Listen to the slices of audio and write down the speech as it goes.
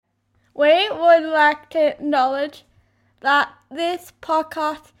We would like to acknowledge that this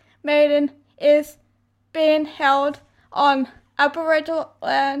podcast meeting is being held on Aboriginal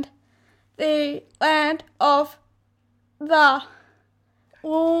land, the land of the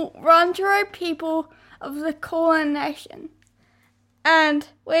Wurundjeri people of the Kulin Nation, and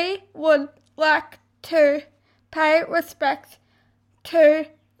we would like to pay respect to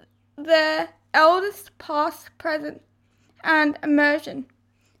the elders past, present, and emerging,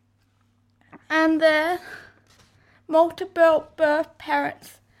 and their multiple birth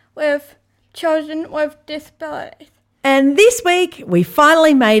parents with children with disabilities. And this week, we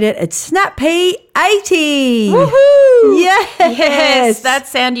finally made it at Snap P80. Woohoo! Yes! That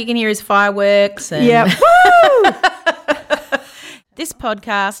sound you can hear is fireworks. And Yep. Woo! This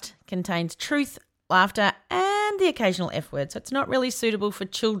podcast contains truth, laughter, and the occasional F word, so it's not really suitable for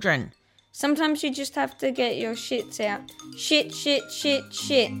children. Sometimes you just have to get your shits out. Shit, shit, shit,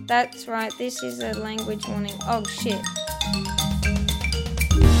 shit. That's right, this is a language warning. Oh, shit.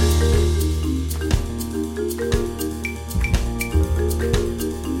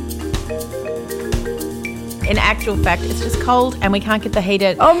 In actual fact, it's just cold and we can't get the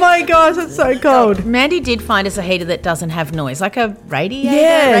heater. Oh my gosh, it's so cold. Mandy did find us a heater that doesn't have noise, like a radiator,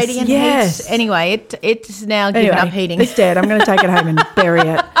 Yes, radiant yes. heat. Anyway, it's now given up heating. It's dead. I'm going to take it home and bury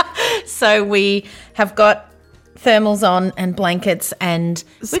it. So we have got thermals on and blankets and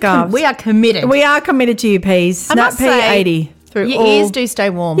Scarves. we are committed. We are committed to you, Peas. I Snap must say, P80. Through your all... ears do stay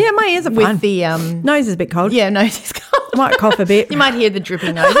warm. Yeah, my ears are fine. With the nose is a bit cold. yeah, nose is cold. I might cough a bit. You might hear the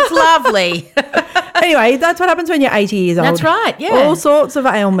dripping nose. It's lovely. Anyway, that's what happens when you're 80 years old. That's right, yeah. All sorts of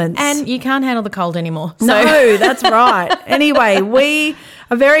ailments. And you can't handle the cold anymore. So. No, that's right. Anyway, we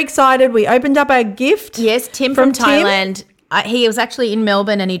are very excited. We opened up our gift. Yes, Tim from Thailand. He was actually in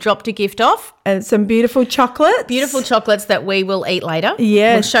Melbourne and he dropped a gift off. And some beautiful chocolates. Beautiful chocolates that we will eat later.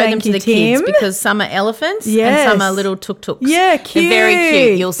 Yes, we'll show thank them to you, the kids Tim. because some are elephants Yes. and some are little tuk-tuks. Yeah, cute. They're very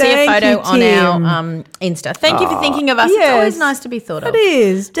cute. You'll see Thank a photo you, on our Tim. Insta. Thank you for thinking of us. yes. It's always nice to be thought of. It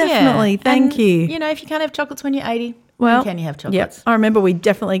is, definitely. Yeah. Thank And, you. You know, if you can't have chocolates when you're 80, Well, when can you have chocolates? Yep. I remember we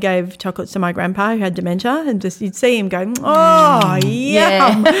definitely gave chocolates to my grandpa who had dementia, and just you'd see him go, oh,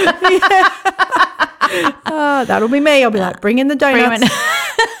 yum. Yeah. Oh, that'll be me. I'll be like, bring in the donuts.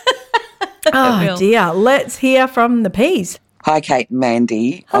 Oh, dear. Let's hear from the Peas. Hi, Kate and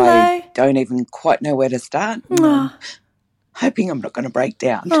Mandy. Hello. I don't even quite know where to start. Hoping I'm not going to break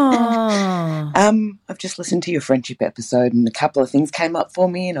down. I've just listened to your friendship episode and a couple of things came up for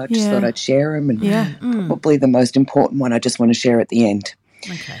me and I just thought I'd share them. And probably the most important one I just want to share at the end.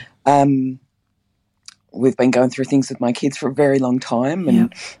 Okay. We've been going through things with my kids for a very long time,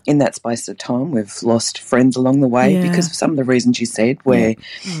 and in that space of time we've lost friends along the way because of some of the reasons you said, where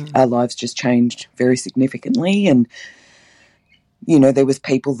our lives just changed very significantly. And, you know, there was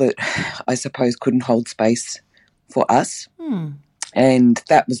people that I suppose couldn't hold space for us, and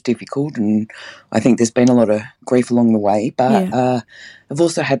that was difficult, and I think there's been a lot of grief along the way. But I've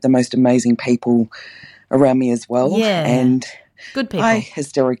also had the most amazing people around me as well, and good people. I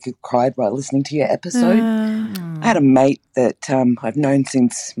hysterically cried while listening to your episode. I had a mate that I've known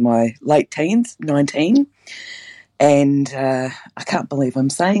since my late teens, 19, and I can't believe I'm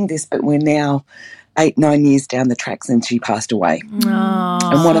saying this, but we're now 8-9 years down the track since she passed away.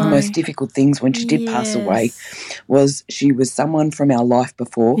 And one of the most difficult things when she did pass away was she was someone from our life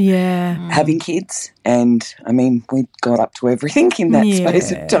before having kids, and I mean we got up to everything in that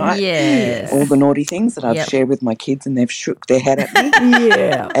space of time. All the naughty things that I've shared with my kids and they've shook their head at me.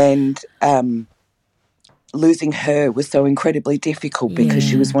 And losing her was so incredibly difficult because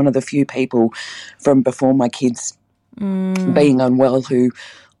she was one of the few people from before my kids being unwell who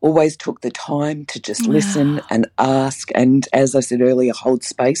always took the time to just listen and ask and, as I said earlier, hold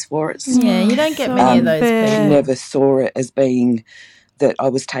space for us. Yeah, you don't get many of those people. She never saw it as being that I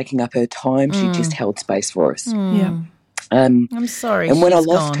was taking up her time. She just held space for us. I'm sorry. And when I she's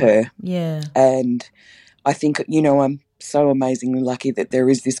lost gone. her, Yeah. and I think, you know, I'm so amazingly lucky that there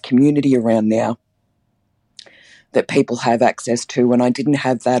is this community around now that people have access to, and I didn't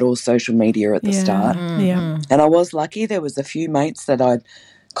have that or social media at the start. And I was lucky. There was a few mates that I'd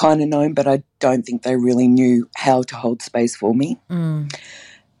kind of known, but I don't think they really knew how to hold space for me.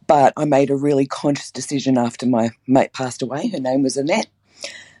 But I made a really conscious decision after my mate passed away, her name was Annette,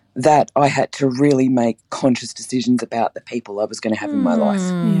 that I had to really make conscious decisions about the people I was going to have in my life.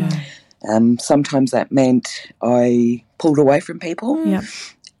 Sometimes that meant I pulled away from people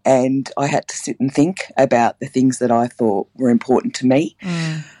and I had to sit and think about the things that I thought were important to me.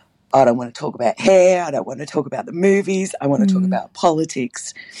 I don't want to talk about hair. I don't want to talk about the movies. I want to talk about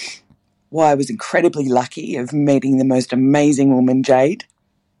politics. Why I was incredibly lucky of meeting the most amazing woman, Jade.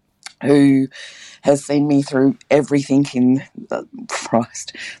 who has seen me through everything in,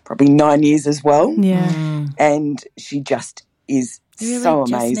 probably 9 years as well. Yeah. And she just is You really so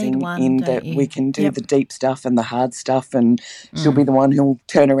just need amazing one, in don't that you? we can do Yep. the deep stuff and the hard stuff, and she'll be the one who'll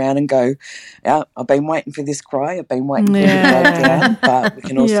turn around and go, I've been waiting for this cry, I've been waiting for you to break down, but we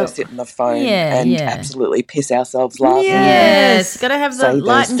can also Yep. sit on the phone Yeah, and yeah. absolutely piss ourselves laughing. Yes, got to have the Say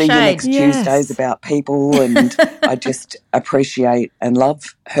light those and see you shade. next Tuesdays about people, and I just appreciate and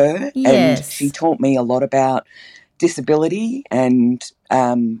love her. Yes. And she taught me a lot about disability and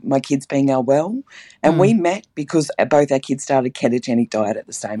my kids being unwell. And we met because both our kids started ketogenic diet at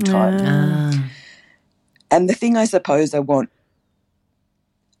the same time. And the thing I suppose I want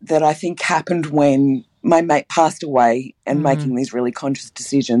that I think happened when my mate passed away and making these really conscious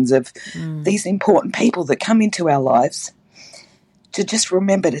decisions of these important people that come into our lives, to just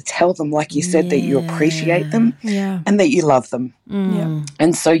remember to tell them, like you said, that you appreciate them and that you love them.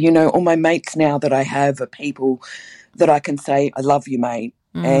 And so, you know, all my mates now that I have are people that I can say, I love you, mate,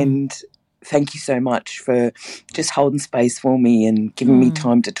 and thank you so much for just holding space for me and giving me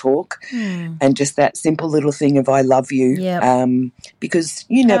time to talk. And just that simple little thing of I love you, because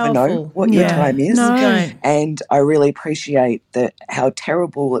you never know what your time is. And I really appreciate that how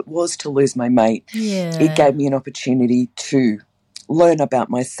terrible it was to lose my mate. It gave me an opportunity to learn about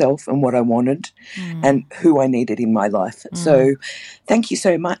myself and what I wanted and who I needed in my life. So thank you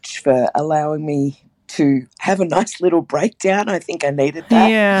so much for allowing me to have a nice little breakdown. I think I needed that.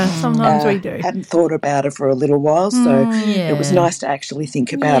 Yeah, sometimes we do. Hadn't thought about her for a little while, so it was nice to actually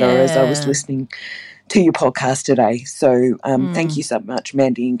think about her as I was listening to your podcast today. So thank you so much,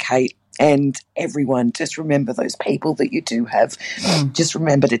 Mandy and Kate. And everyone, just remember those people that you do have. Just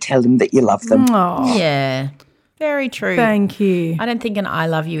remember to tell them that you love them. Oh, Yeah. Very true. thank you. I don't think an I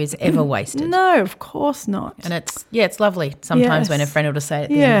love you is ever wasted. No, of course not. And it's lovely sometimes when a friend will just say at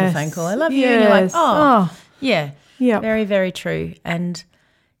the end of the phone call, I love you. And you're like, yeah. Very, very true. And,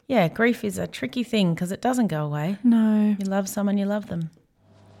 yeah, grief is a tricky thing because it doesn't go away. No. You love someone, you love them.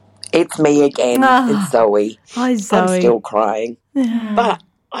 It's me again. It's Zoe. Hi, Zoe. I'm still crying. But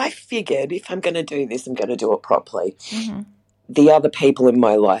I figured if I'm going to do this, I'm going to do it properly. The other people in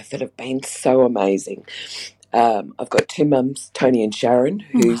my life that have been so amazing. I've got two mums, Tony and Sharon,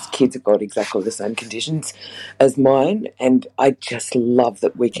 whose kids have got exactly the same conditions as mine, and I just love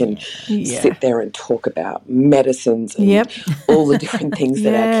that we can sit there and talk about medicines and all the different things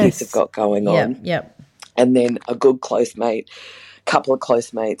that our kids have got going on. And then a good close mate, couple of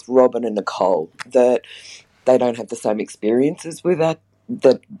close mates, Robin and Nicole, that they don't have the same experiences with that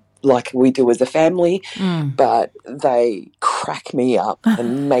like we do as a family, but they crack me up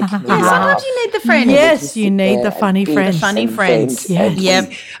and make me laugh. Sometimes you need the friend. Yes, you need the funny friends. Funny friends. And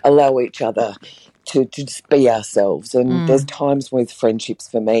we allow each other to just be ourselves. And there's times with friendships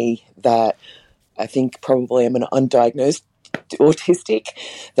for me that I think probably I'm an undiagnosed autistic,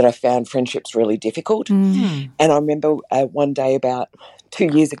 that I found friendships really difficult. And I remember one day about 2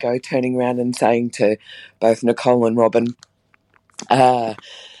 years ago turning around and saying to both Nicole and Robin, are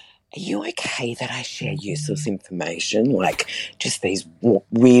you okay that I share useless information, like just these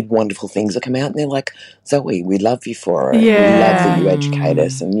weird, wonderful things that come out? And they're like, Zoe, we love you for it. We love that you educate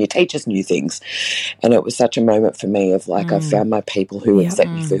us and you teach us new things. And it was such a moment for me of like, I found my people who accept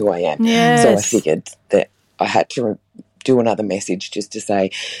me for who I am. So I figured that I had to do another message just to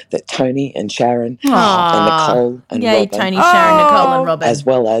say that Tony and Sharon and Nicole and Robin, Tony, Sharon, Nicole and Robin, as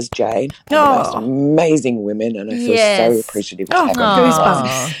well as Jane, are the most amazing women, and I feel so appreciative of having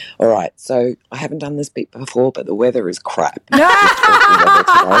them. All right, so I haven't done this bit before, but the weather is crap.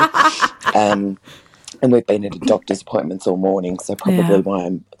 And we've been at doctor's appointments all morning, so probably why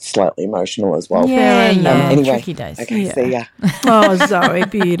I'm slightly emotional as well. Anyway, tricky days. Okay, see ya. Oh, Zoe,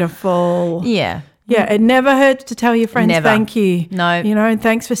 beautiful. Yeah, it never hurts to tell your friends thank you. No. You know, and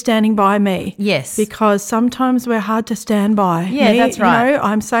thanks for standing by me. Yes. Because sometimes we're hard to stand by. Yeah, that's right. You know,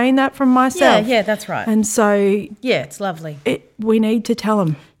 I'm saying that from myself. Yeah, that's right. And so it's lovely. We need to tell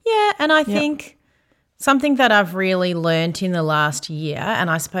them. Yeah, and I think something that I've really learnt in the last year, and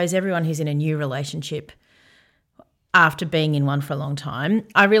I suppose everyone who's in a new relationship after being in one for a long time,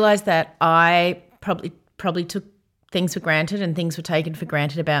 I realised that I probably took things for granted and things were taken for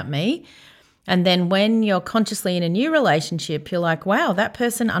granted about me. And then when you're consciously in a new relationship, you're like, wow, that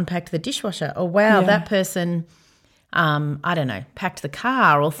person unpacked the dishwasher, or wow, that person, I don't know, packed the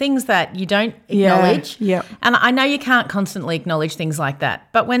car, or things that you don't acknowledge. Yeah. And I know you can't constantly acknowledge things like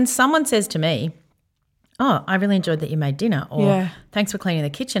that. But when someone says to me, oh, I really enjoyed that you made dinner, or thanks for cleaning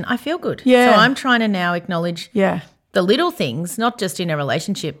the kitchen, I feel good. Yeah. So I'm trying to now acknowledge the little things, not just in a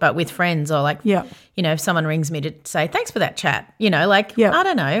relationship, but with friends or like, Yeah. you know, if someone rings me to say, thanks for that chat, you know, like, Yeah. I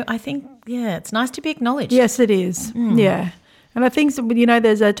don't know. I think, it's nice to be acknowledged. Yes, it is. Yeah. And I think, you know,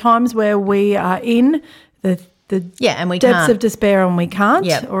 there's times where we are in the And we depths can't. of despair and we can't,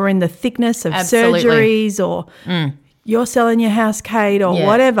 Yep. or in the thickness of Absolutely. surgeries, or you're selling your house, Kate, or Yeah.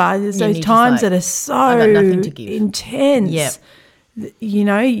 whatever. There's And those you're just times like, that are "I've so got nothing to give." intense. Yep. You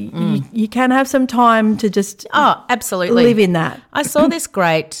know, you can have some time to just Oh, absolutely. live in that. I saw this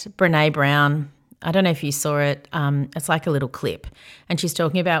great Brene Brown. I don't know if you saw it. It's like a little clip, and she's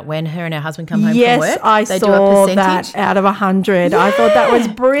talking about when her and her husband come home Yes, from work. I they do a saw percentage. that out of 100. I thought that was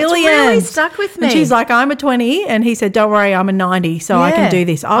Yeah. brilliant. It's really stuck with me. And she's like, I'm a 20, and he said, don't worry, I'm a 90, so I Yeah. can do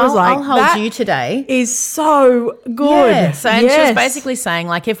this. I was like, I'll hold that you today. is so good. Yeah. So, and she was Yes. basically saying,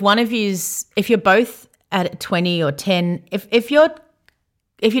 like, if you're both at 20 or 10, if you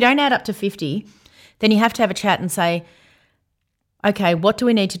don't add up to 50, then you have to have a chat and say, okay, what do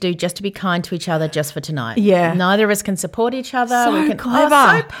we need to do just to be kind to each other just for tonight? Yeah. Neither of us can support each other. So we can, clever.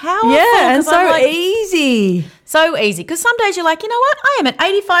 Oh, so powerful. Yeah, and 'cause I'm so like, easy. So easy. Because some days you're like, you know what? I am at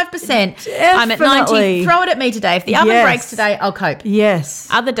 85%. I'm at 90. Definitely. Throw it at me today. If the oven Yes. breaks today, I'll cope. Yes.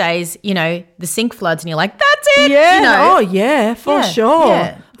 Other days, you know, the sink floods and you're like, that's it. Yeah. You know? Oh, yeah, for Yeah, sure.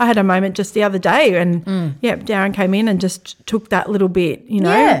 yeah. I had a moment just the other day and, Darren came in and just took that little bit, you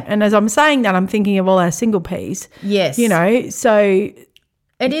know. Yeah. And as I'm saying that, I'm thinking of all our single Ps. Yes. You know, so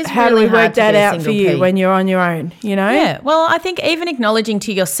It is how really do we hard work to that be a out for single you P. when you're on your own, you know? Yeah. Well, I think even acknowledging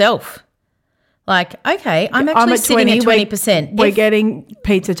to yourself, like, okay, I'm actually I'm at sitting 20, at 20%. We're If- getting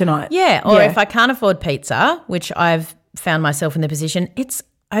pizza tonight. Yeah, or if I can't afford pizza, which I've found myself in the position, it's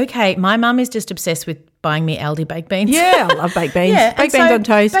okay. My mum is just obsessed with buying me Aldi baked beans. Yeah, I love baked beans. Yeah, and baked beans so on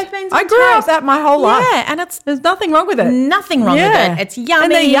toast. baked beans I on grew up toast. that my whole life. Yeah, and it's There's nothing wrong with it. nothing wrong Yeah. with it. It's yummy.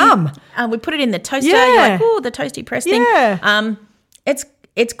 And they're yum. We put it in the toaster. Yeah. You're like, oh, the toasty press thing. Yeah.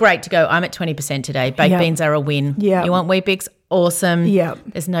 It's great to go, I'm at 20% today. Baked Yep. beans are a win. Yep. You want Weet-Bix? Awesome. Yep.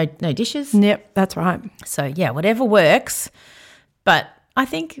 There's no dishes. Yep, that's right. So, yeah, whatever works. But I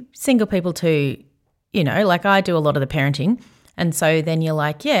think single people too, you know, like I do a lot of the parenting. And so then you're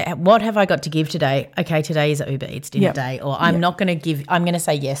like, yeah, what have I got to give today? Okay, today is Uber Eats dinner Yep. day. Or I'm not going to give, I'm going to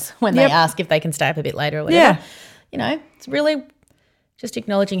say yes when Yep. they ask if they can stay up a bit later or whatever. Yeah. You know, it's really just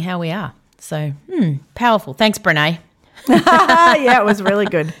acknowledging how we are. So, powerful. Thanks, Brene. Yeah, it was really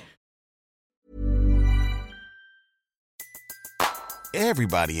good.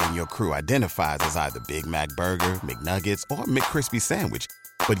 Everybody in your crew identifies as either Big Mac Burger, McNuggets, or McCrispy Sandwich.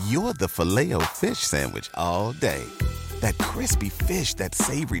 But you're the Filet-O-Fish Sandwich all day. That crispy fish, that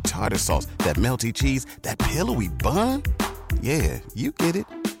savory tartar sauce, that melty cheese, that pillowy bun. Yeah, you get it.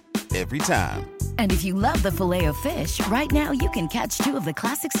 Every time. And if you love the Filet-O-Fish, right now you can catch two of the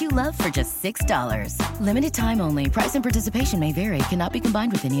classics you love for just $6. Limited time only. Price and participation may vary. Cannot be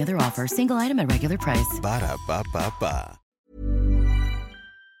combined with any other offer. Single item at regular price. Ba-da-ba-ba-ba.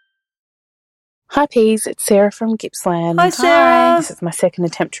 Hi Peas, it's Sarah from Gippsland. Hi, Sarah. This is my second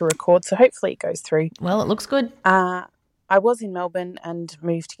attempt to record, so hopefully it goes through. Well, it looks good. I was in Melbourne and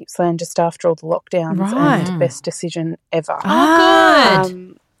moved to Gippsland just after all the lockdowns. Right. And best decision ever. Oh,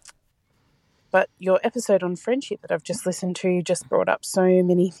 good. But your episode on friendship that I've just listened to just brought up so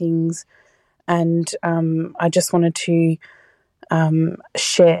many things, and I just wanted to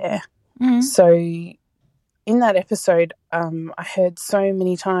share. So in that episode, I heard so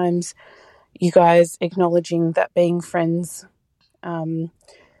many times you guys acknowledging that being friends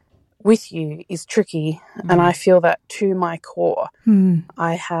with you is tricky, and I feel that to my core.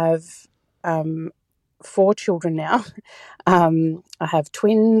 I have 4 children now. I have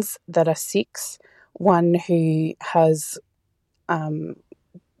twins that are 6, one who has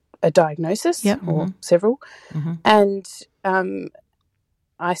a diagnosis or several, and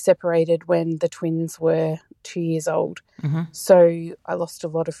I separated when the twins were 2 years old. So I lost a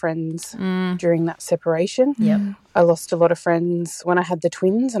lot of friends during that separation. I lost a lot of friends when I had the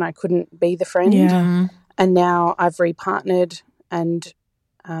twins and I couldn't be the friend. Yeah. And now I've repartnered and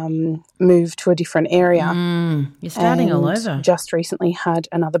moved to a different area. You're starting all and over. Just recently had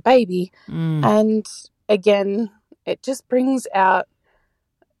another baby. And again, it just brings out,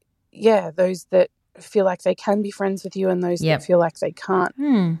 those that feel like they can be friends with you and those that feel like they can't.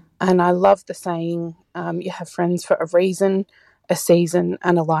 And I love the saying, you have friends for a reason, a season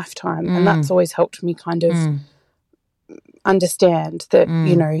and a lifetime. And that's always helped me kind of understand that,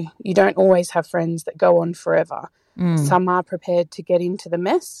 you know, you don't always have friends that go on forever. Some are prepared to get into the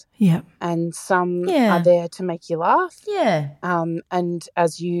mess. And some are there to make you laugh. And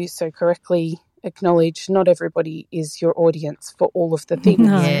as you so correctly acknowledge, not everybody is your audience for all of the things.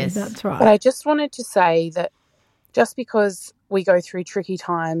 No, Yes. that's right. But I just wanted to say that just because we go through tricky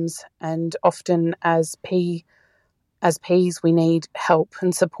times, and often as peas we need help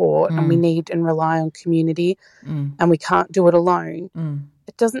and support, and we need and rely on community, and we can't do it alone.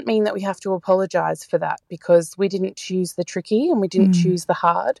 It doesn't mean that we have to apologise for that, because we didn't choose the tricky and we didn't choose the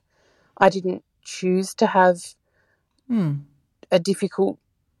hard. I didn't choose to have a difficult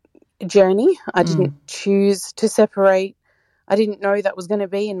journey. I didn't choose to separate. I didn't know that was going to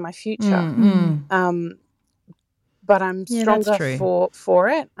be in my future. But I'm stronger for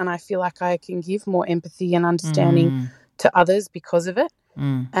it, and I feel like I can give more empathy and understanding to others because of it.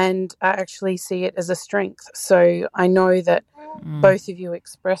 And I actually see it as a strength. So I know that both of you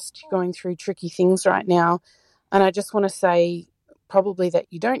expressed going through tricky things right now, and I just want to say probably that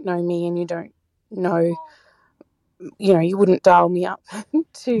you don't know me and you don't know, you wouldn't dial me up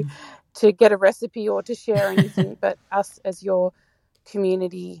to get a recipe or to share anything, but us as your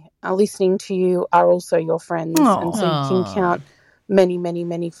community are listening to you are also your friends. And so you can count many, many,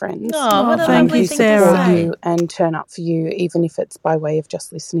 many friends thank you, who Sarah. support you and turn up for you, even if it's by way of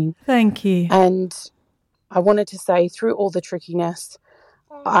just listening. Thank you. And I wanted to say, through all the trickiness,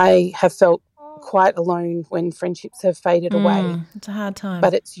 I have felt quite alone when friendships have faded away. It's a hard time.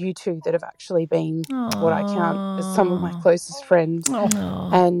 But it's you two that have actually been what I count as some of my closest friends.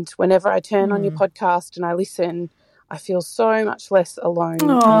 And whenever I turn on your podcast and I listen, I feel so much less alone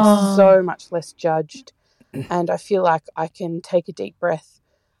and so much less judged. And I feel like I can take a deep breath.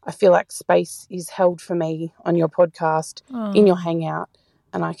 I feel like space is held for me on your podcast, in your hangout,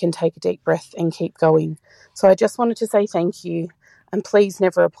 and I can take a deep breath and keep going. So I just wanted to say thank you, and please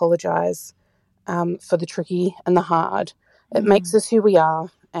never apologise for the tricky and the hard. It makes us who we are,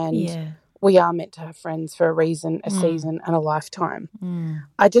 and we are meant to have friends for a reason, a season and a lifetime.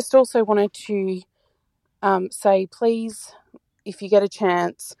 I just also wanted to say, please, if you get a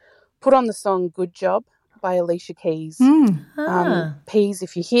chance, put on the song Good Job by Alicia Keys. Peas,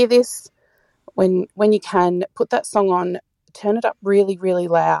 if you hear this, when you can, put that song on, turn it up really, really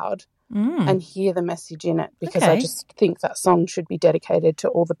loud and hear the message in it, because I just think that song should be dedicated to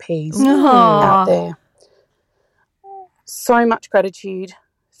all the peas out there. So much gratitude.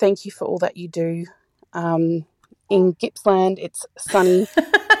 Thank you for all that you do. In Gippsland, it's sunny.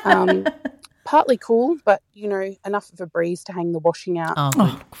 Partly cool, but, enough of a breeze to hang the washing out.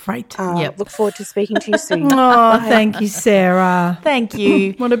 Oh, great. Look forward to speaking to you soon. Thank you, Sarah. Thank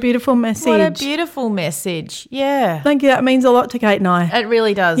you. What a beautiful message. What a beautiful message. Yeah. Thank you. That means a lot to Kate and I. It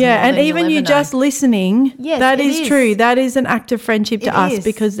really does. Yeah, and even you just listening, that is true. That is an act of friendship to us,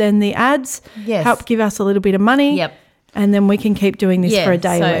 because then the ads help give us a little bit of money. Yep. And then we can keep doing this for a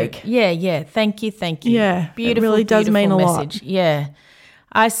day a week. Yeah. Thank you. Yeah, beautiful, it really does mean a message. lot. Yeah.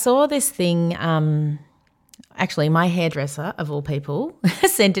 I saw this thing, actually my hairdresser, of all people,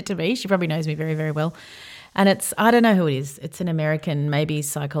 sent it to me. She probably knows me very, very well. And I don't know who it is. It's an American, maybe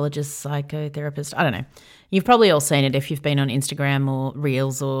psychologist, psychotherapist. I don't know. You've probably all seen it if you've been on Instagram or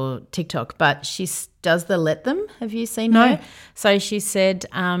Reels or TikTok. But she does the Let Them. Have you seen her? So she said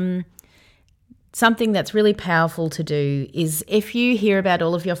something that's really powerful to do is, if you hear about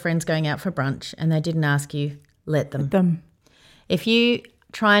all of your friends going out for brunch and they didn't ask you, let them. If you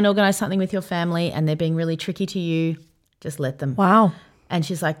try and organise something with your family and they're being really tricky to you, just let them. Wow. And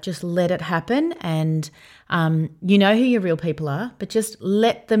she's like, just let it happen, and you know who your real people are, but just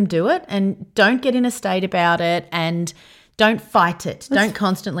let them do it, and don't get in a state about it, and don't fight it. Don't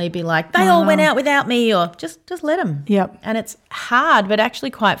constantly be like, they all went out without me, or just let them. Yep. And it's hard, but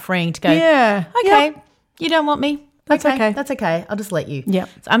actually quite freeing to go, you don't want me. That's okay. That's okay. I'll just let you. Yeah.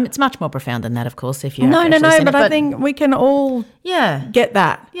 It's much more profound than that, of course, if you No, seen but it, I think we can all get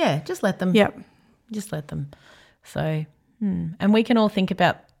that. Yeah, just let them. Yep. Just let them. So, and we can all think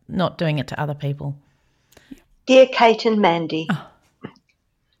about not doing it to other people. Dear Kate and Mandy,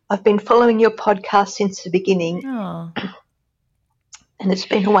 I've been following your podcast since the beginning, and it's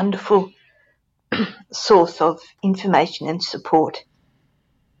been a wonderful source of information and support.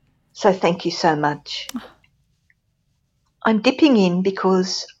 So thank you so much. I'm dipping in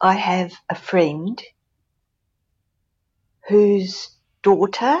because I have a friend whose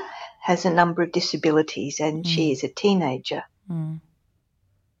daughter has a number of disabilities, and she is a teenager.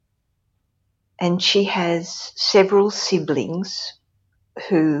 And she has several siblings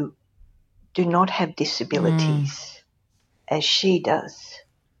who do not have disabilities as she does.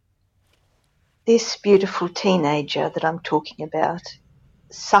 This beautiful teenager that I'm talking about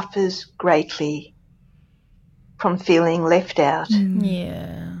suffers greatly from feeling left out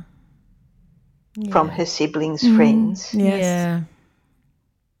from her siblings' friends. Yes. Yeah.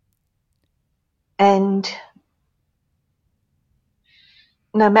 And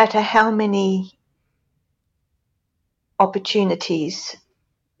no matter how many opportunities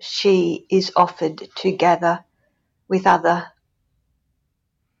she is offered to gather with other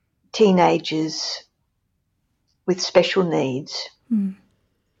teenagers with special needs.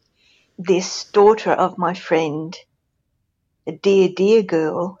 This daughter of my friend, a dear, dear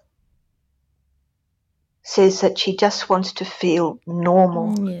girl, says that she just wants to feel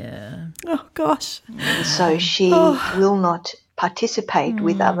normal. Yeah. Oh, gosh. And so she will not participate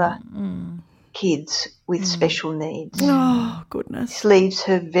with other kids with special needs. Oh, goodness. This leaves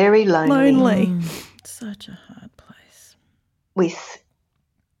her very lonely. Such a hard place. With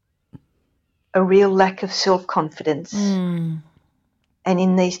a real lack of self-confidence. And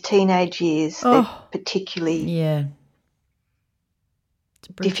in these teenage years, they're particularly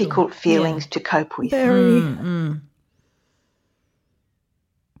difficult feelings to cope with. Very.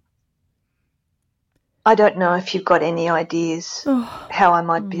 I don't know if you've got any ideas how I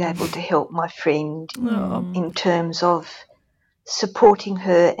might be able to help my friend in terms of supporting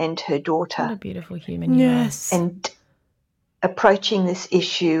her and her daughter. What a beautiful human you are. And approaching this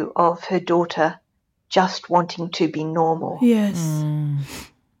issue of her daughter just wanting to be normal. Yes.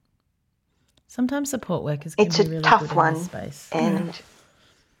 Sometimes support workers can It's be a really tough good one, in this space. and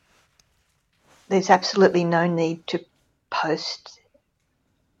there's absolutely no need to post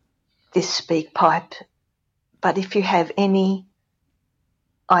this speak pipe. But if you have any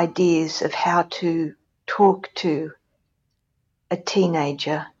ideas of how to talk to a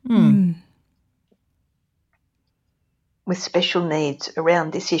teenager with special needs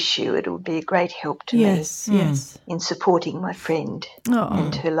around this issue, it would be a great help to me in supporting my friend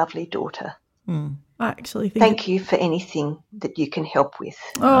and her lovely daughter. I actually think. Thank you for anything that you can help with.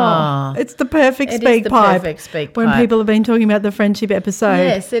 It's the perfect It is speak the pipe. perfect speak When pipe. people have been talking about the friendship episode.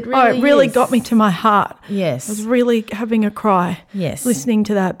 Yes, it it really is. got me to my heart. Yes. I was really having a cry. Yes. Listening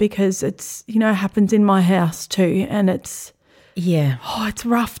to that, because it's, happens in my house too, and it's it's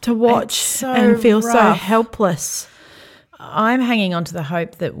rough to watch so and feel so rough. helpless. I'm hanging on to the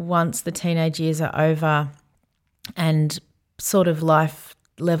hope that once the teenage years are over and sort of life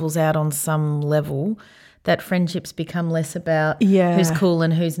levels out on some level, that friendships become less about who's cool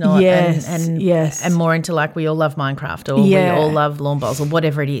and who's not, and more into like we all love Minecraft or we all love lawn bowls or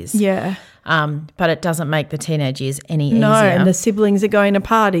whatever it is. Yeah. But it doesn't make the teenage years any easier. No, and the siblings are going to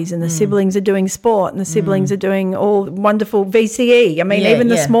parties and the siblings are doing sport and the siblings are doing all wonderful VCE. I mean, even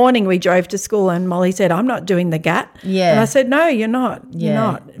this morning we drove to school and Molly said, I'm not doing the GAT. Yeah. And I said, no, you're not. You're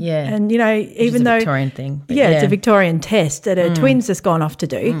not. Yeah. And, even though. It's a Victorian thing. But it's a Victorian test that her twins has gone off to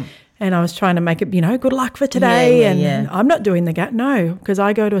do. And I was trying to make it, good luck for today. And I'm not doing the GAT, no, because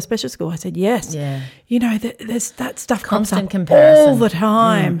I go to a special school. I said, yes. Yeah. There's that stuff comes Constant up comparison. all the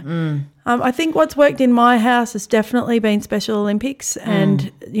time. I think what's worked in my house has definitely been Special Olympics,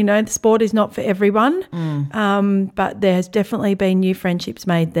 and the sport is not for everyone, but there has definitely been new friendships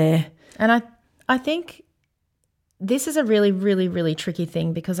made there. And I think this is a really, really, really tricky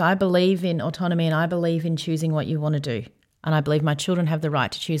thing, because I believe in autonomy and I believe in choosing what you want to do, and I believe my children have the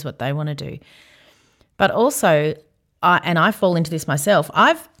right to choose what they want to do. But also, I fall into this myself.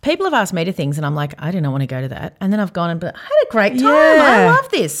 People have asked me to things and I'm like, I do not want to go to that. And then I've gone and I had a great time. I love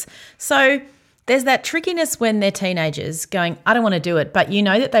this. So there's that trickiness when they're teenagers going, I don't want to do it, but you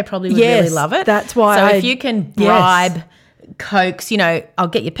know that they probably would really love it. That's why. So if you can bribe, coax, I'll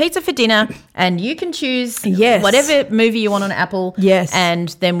get you pizza for dinner and you can choose whatever movie you want on Apple. Yes. And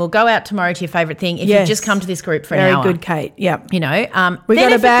then we'll go out tomorrow to your favourite thing if you just come to this group for an hour. Very good, Kate. Yep. We we then got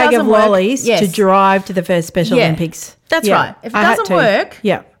a if it bag of doesn't work- lollies to drive to the first Special Olympics. That's right. If it doesn't work,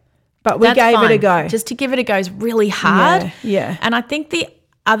 but we that's gave fine. it a go. Just to give it a go is really hard. Yeah. And I think the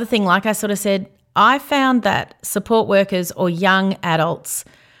other thing, like I sort of said, I found that support workers or young adults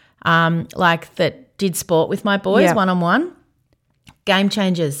like that did sport with my boys one-on-one, game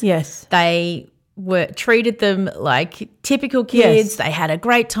changers. Yes. They treated them like typical kids. Yes. They had a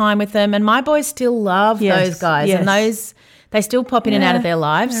great time with them, and my boys still love those guys and those they still pop in and out of their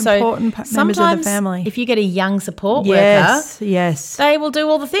lives. They're So important members sometimes of the family. if you get a young support Yes. worker, they will do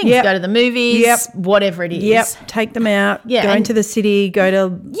all the things. Yep. Go to the movies, whatever it is. Yep, take them out, Yeah, go and- into the city,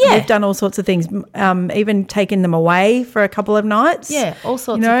 we've done all sorts of things, even taking them away for a couple of nights. Yeah, all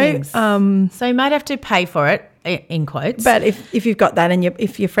sorts of things. So you might have to pay for it, in quotes. But if you've got that and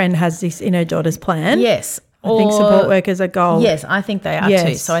if your friend has this in her daughter's plan, yes. I think support workers are gold. Yes, I think they are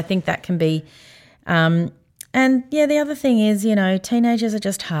too. So I think that can be and the other thing is, teenagers are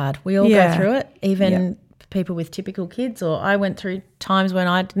just hard. We all go through it, even people with typical kids, or I went through times when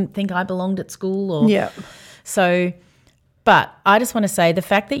I didn't think I belonged at school. So But I just want to say the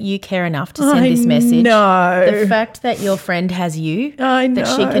fact that you care enough to send this message, the fact that your friend has you, that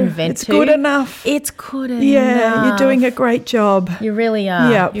she can vent it's to. good enough. It's good enough. Yeah, you're doing a great job. You really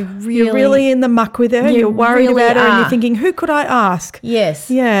are. Yeah, you're really in the muck with her. You're worried really about her and are. you're thinking, who could I ask?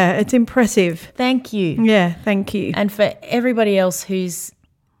 Yes. Yeah, it's impressive. Thank you. Yeah, thank you. And for everybody else who's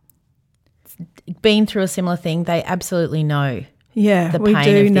been through a similar thing, they absolutely know. Yeah, we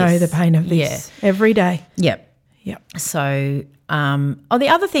do know the pain of this every day. Yep. Yep. So, the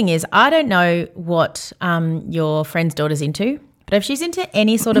other thing is, I don't know what your friend's daughter's into, but if she's into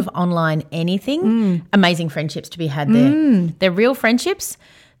any sort of online anything, amazing friendships to be had there. They're real friendships.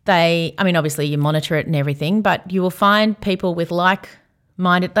 Obviously you monitor it and everything, but you will find people with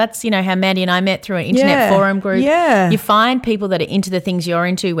like-minded. That's, how Mandy and I met through an internet forum group. Yeah. You find people that are into the things you're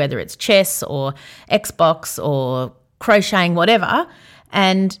into, whether it's chess or Xbox or crocheting, whatever.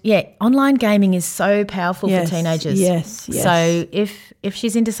 And, online gaming is so powerful for teenagers. Yes. So if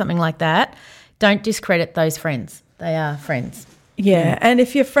she's into something like that, don't discredit those friends. They are friends. Yeah, and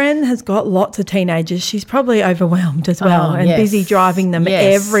if your friend has got lots of teenagers, she's probably overwhelmed as well and busy driving them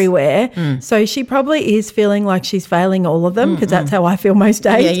everywhere. So she probably is feeling like she's failing all of them because that's how I feel most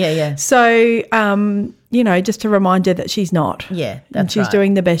days. Yeah. So, just to remind her that she's not. Yeah, that's and she's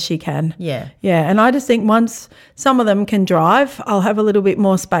doing the best she can. Yeah. Yeah, and I just think once some of them can drive, I'll have a little bit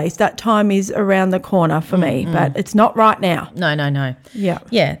more space. That time is around the corner for me, but it's not right now. No. Yeah.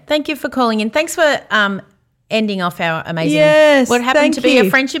 Yeah, thank you for calling in. Thanks for ending off our amazing what happened to be a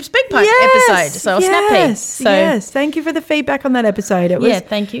Friendship Speak Pipe episode. So a snap peek. Yes, thank you for the feedback on that episode. It was,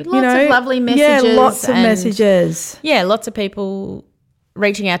 thank you. Lots of lovely messages. Yeah, lots of messages. Yeah, lots of people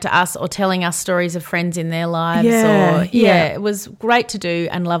reaching out to us or telling us stories of friends in their lives. It was great to do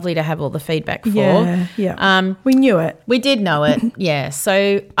and lovely to have all the feedback for. Yeah. We knew it. We did know it, yeah.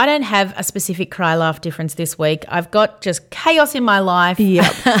 So I don't have a specific cry laugh difference this week. I've got just chaos in my life.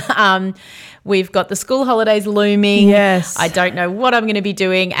 Yep. We've got the school holidays looming. Yes. I don't know what I'm going to be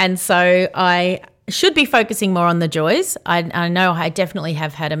doing, and so I should be focusing more on the joys. I know I definitely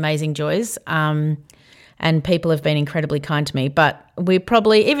have had amazing joys, and people have been incredibly kind to me, but we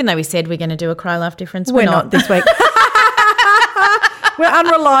probably, even though we said we're going to do a cry laugh difference, we're not this week. We're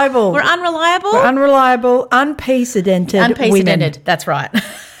unreliable. We're unreliable? We're unreliable, unprecedented women. That's right.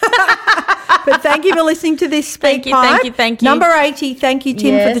 But thank you for listening to this Speak Pipe. Thank you. Number 80, thank you,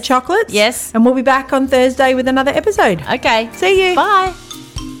 Tim, for the chocolates. Yes. And we'll be back on Thursday with another episode. Okay. See you. Bye.